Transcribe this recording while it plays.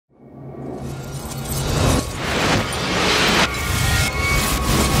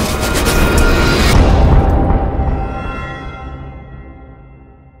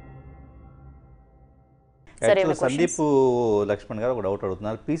యాక్చువల్గా సందీప్ లక్ష్మణ్ గారు ఒక డౌట్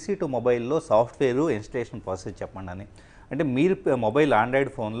అడుగుతున్నారు, పీసీ టు మొబైల్లో సాఫ్ట్వేర్ ఇన్స్టలేషన్ ప్రాసెస్ చెప్పండి అని. అంటే మీరు మొబైల్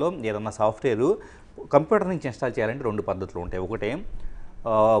ఆండ్రాయిడ్ ఫోన్లో ఏదన్నా సాఫ్ట్వేర్ కంప్యూటర్ నుంచి ఇన్స్టాల్ చేయాలంటే రెండు పద్ధతులు ఉంటాయి. ఒకటే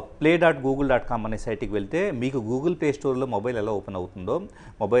play.google.com అనే సైట్కి వెళ్తే మీకు గూగుల్ ప్లే స్టోర్లో మొబైల్లో ఓపెన్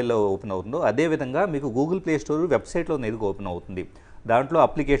అవుతుందో అదేవిధంగా మీకు గూగుల్ ప్లే స్టోర్ వెబ్సైట్లో నేరుగా ఓపెన్ అవుతుంది. దాంట్లో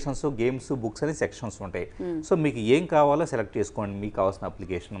అప్లికేషన్స్, గేమ్స్, బుక్స్ అని సెక్షన్స్ ఉంటాయి. సో మీకు ఏం కావాలో సెలెక్ట్ చేసుకోండి, మీకు కావాల్సిన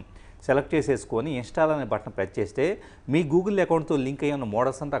అప్లికేషన్ సెలెక్ట్ చేసేసుకొని ఇన్స్టాల్ అనే బటన్ ప్రెస్ చేస్తే మీ గూగుల్ అకౌంట్తో లింక్ అయ్యి ఉన్న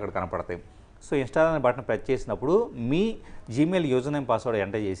మోడల్స్ అంతా అక్కడ కనపడతాయి. సో ఇన్స్టాల్ అనే బటన్ ప్రెస్ చేసినప్పుడు మీ Gmail user name password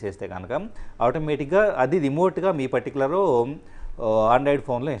enter చేసేస్తే కనుక ఆటోమేటిక్గా అది రిమోట్గా మీ పర్టికులర్ ఆండ్రాయిడ్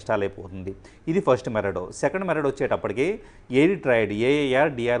ఫోన్లో ఇన్స్టాల్ అయిపోతుంది. ఇది ఫస్ట్ మెథడ్. సెకండ్ మెథడ్ వచ్చేటప్పటికి ఎయిర్ట్రాయిడ్,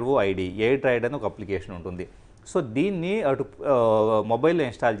 AARDROID ఎయిర్ట్రాయిడ్ అని ఒక అప్లికేషన్ ఉంటుంది. సో దీన్ని అటు మొబైల్లో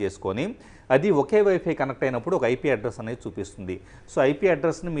ఇన్స్టాల్ చేసుకొని అది ఒకే వైఫై కనెక్ట్ అయినప్పుడు ఒక ఐపీ అడ్రస్ అనేది చూపిస్తుంది. సో ఐపీ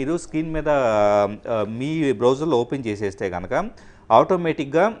అడ్రస్ని మీరు స్క్రీన్ మీద మీ బ్రౌజర్లో ఓపెన్ చేసేస్తే కనుక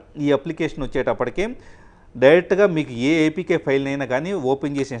ఆటోమేటిక్గా ఈ అప్లికేషన్ వచ్చేటప్పటికి డైరెక్ట్గా మీకు ఏ ఏపీకే ఫైల్ అయినా కానీ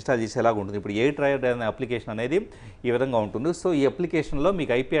ఓపెన్ చేసి ఇన్స్టాల్ చేసేలాగా ఉంటుంది. ఇప్పుడు ఎయిర్ట్రాయిడ్ అనే అప్లికేషన్ అనేది ఈ విధంగా ఉంటుంది. సో ఈ అప్లికేషన్లో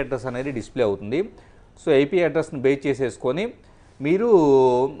మీకు ఐపీ అడ్రస్ అనేది డిస్ప్లే అవుతుంది. సో ఐపీ అడ్రస్ని బేస్ చేసేసుకొని మీరు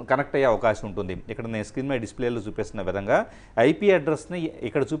కనెక్ట్ అయ్యే అవకాశం ఉంటుంది. ఇక్కడ నేను స్క్రీన్ మీద డిస్ప్లేలో చూపిస్తున్న విధంగా ఐపీ అడ్రస్ని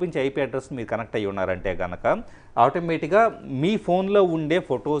ఇక్కడ చూపించే ఐపీ అడ్రస్ని మీరు కనెక్ట్ అయ్యి ఉన్నారంటే కనుక ఆటోమేటిక్గా మీ ఫోన్లో ఉండే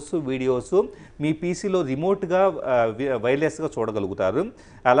ఫొటోస్, వీడియోస్ మీ పీసీలో రిమోట్గా వైర్లెస్గా చూడగలుగుతారు.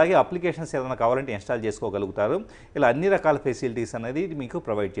 అలాగే అప్లికేషన్స్ ఏదైనా కావాలంటే ఇన్స్టాల్ చేసుకోగలుగుతారు. ఇలా అన్ని రకాల ఫెసిలిటీస్ అనేది మీకు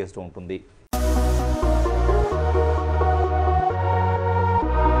ప్రొవైడ్ చేస్తూ ఉంటుంది.